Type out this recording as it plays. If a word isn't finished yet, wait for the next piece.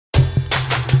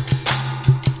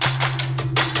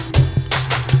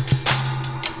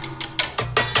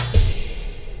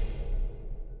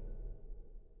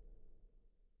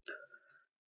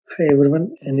Hi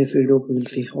everyone, in this video we will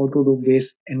see how to do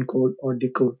base encode or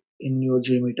decode in your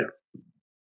JMeter.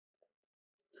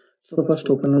 So first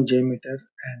open your JMeter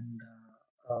and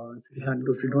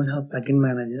if you don't have plugin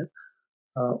manager,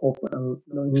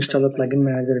 install a plugin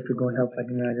manager. If you don't have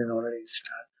plugin manager already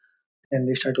installed, then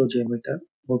restart your JMeter.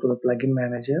 Go to the plugin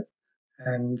manager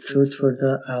and search for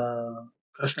the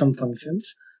custom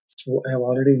functions. So I have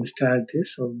already installed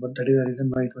this, so but that is the reason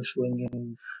why it was showing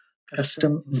in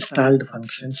custom installed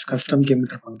functions, custom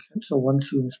JMeter functions. So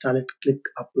once you install it, click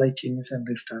apply changes and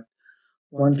restart.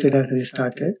 Once it has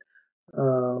restarted,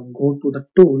 go to the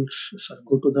tools. Sorry,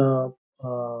 go to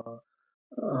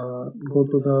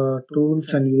the tools,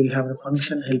 and you will have the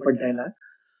function helper dialog.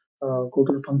 Go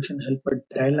to the function helper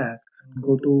dialog and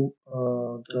go to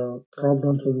the drop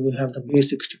down. So you will have the base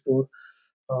 64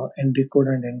 and decode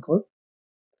and encode.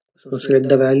 So select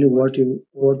the value what you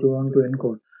want to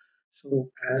encode. So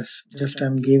as just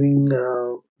I'm giving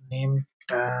name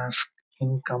task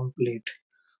incomplete,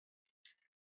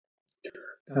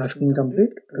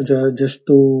 just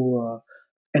to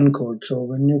encode. So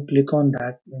when you click on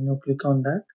that,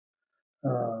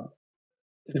 uh,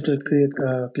 it will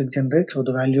click generate. So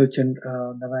the value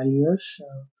is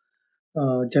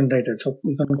generated. So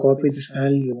you can copy this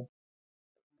value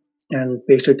and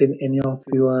paste it in any of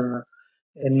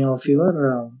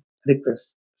your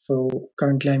requests. So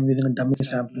currently I'm using a dummy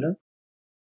sampler.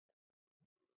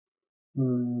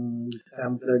 Dummy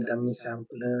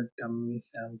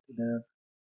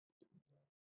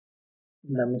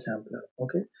sampler.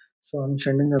 Okay. So I'm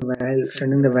sending the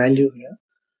value here.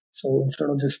 So instead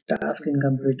of just task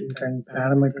incomplete, you can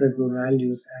parameterize the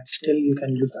values, and still you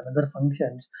can use another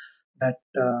functions that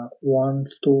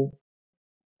wants to,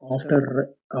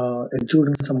 after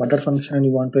executing some other function, and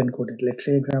you want to encode it. Let's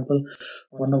say example,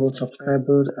 one of our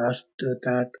subscribers asked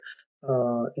that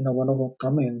in one of our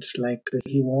comments, like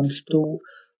he wants to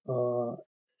uh,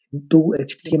 do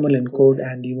HTML encode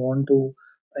and you want to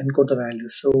encode the value.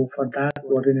 So for that,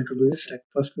 what we need to do is, like,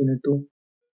 first we need to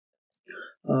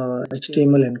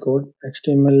HTML encode,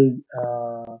 HTML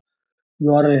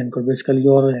URL encode, basically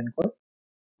URL encode.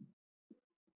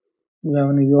 We have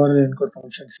an URL encode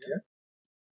functions here.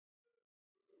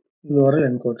 URL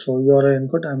encode. So URL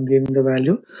encode, I'm giving the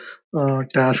value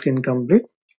task incomplete.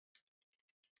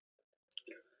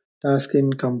 Task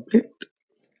incomplete.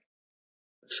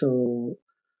 So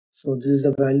this is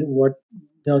the value what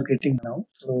they are getting now.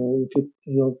 So if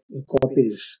you copy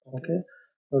this, okay,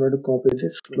 already copy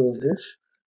this, close this,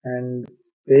 and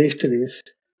paste this.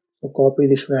 So copy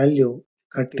this value,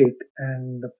 cut it,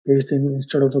 and paste in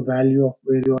instead of the value of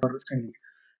where you are sending.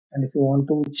 And if you want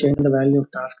to change the value of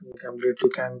task incomplete, you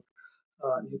can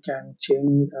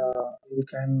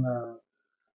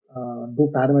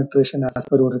do parameterization as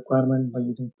per your requirement by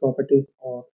using properties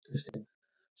or this thing.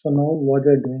 So now what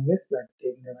we are doing is we are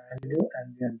taking the value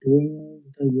and we are doing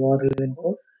the URL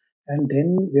encode, and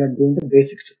then we are doing the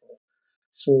base 64.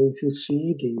 So if you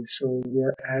see this, so we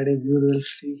are adding, you will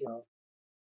see here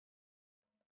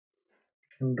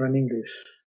and running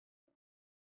this.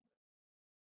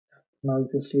 Now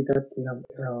if you see that we have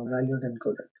values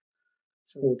encoded.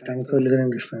 So thanks for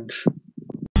listening, friends.